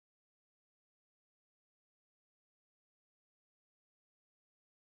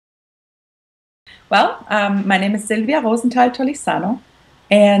My name is Silvia Rosenthal Tolisano,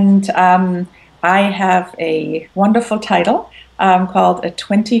 and I have a wonderful title called a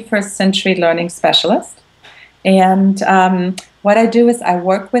 21st Century Learning Specialist. And what I do is I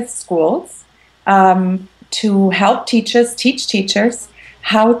work with schools to help teachers teach teachers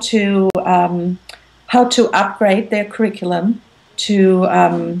how to upgrade their curriculum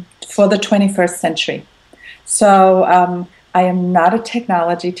for the 21st century. So I am not a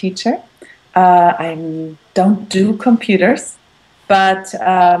technology teacher. I don't do computers, but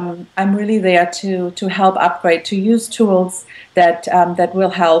I'm really there to help upgrade, to use tools that will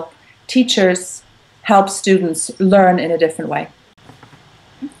help teachers help students learn in a different way.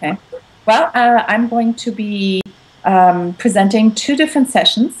 Okay. I'm going to be presenting two different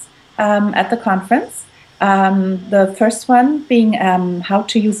sessions at the conference. The first one being how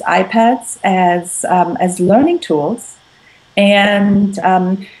to use iPads as learning tools. And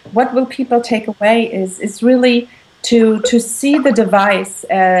what will people take away is really to see the device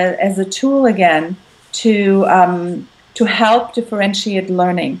as a tool again to help differentiate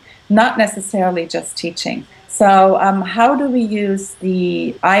learning, not necessarily just teaching. So how do we use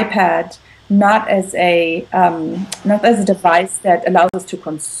the iPad not as a device that allows us to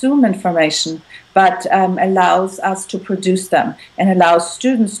consume information, but allows us to produce them and allows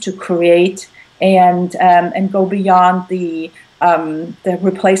students to create and go beyond the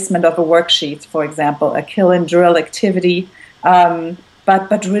replacement of a worksheet, for example, a kill and drill activity,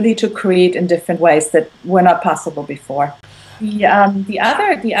 but really to create in different ways that were not possible before. The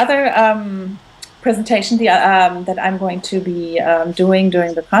other presentation that I'm going to be doing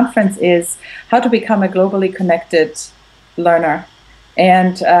during the conference is how to become a globally connected learner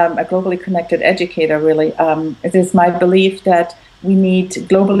and a globally connected educator, really. It is my belief that we need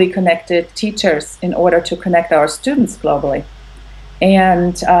globally connected teachers in order to connect our students globally.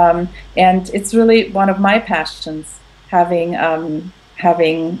 And it's really one of my passions, having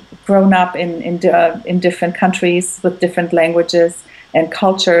grown up in different countries with different languages and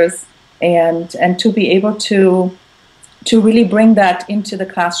cultures, and to be able to really bring that into the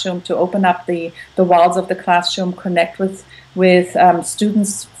classroom, to open up the walls of the classroom, connect with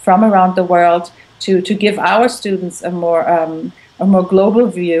students from around the world, to give our students a more global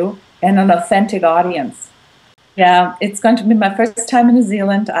view and an authentic audience. Yeah, it's going to be my first time in New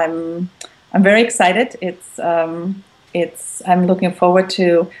Zealand. I'm very excited. I'm looking forward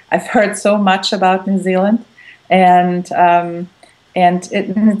to. I've heard so much about New Zealand, and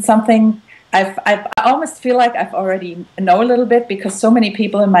it's something I almost feel like I've already know a little bit because so many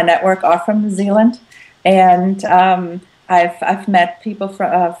people in my network are from New Zealand, and I've met people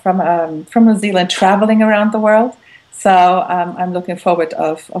from New Zealand traveling around the world. So I'm looking forward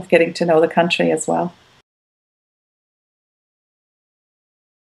of getting to know the country as well.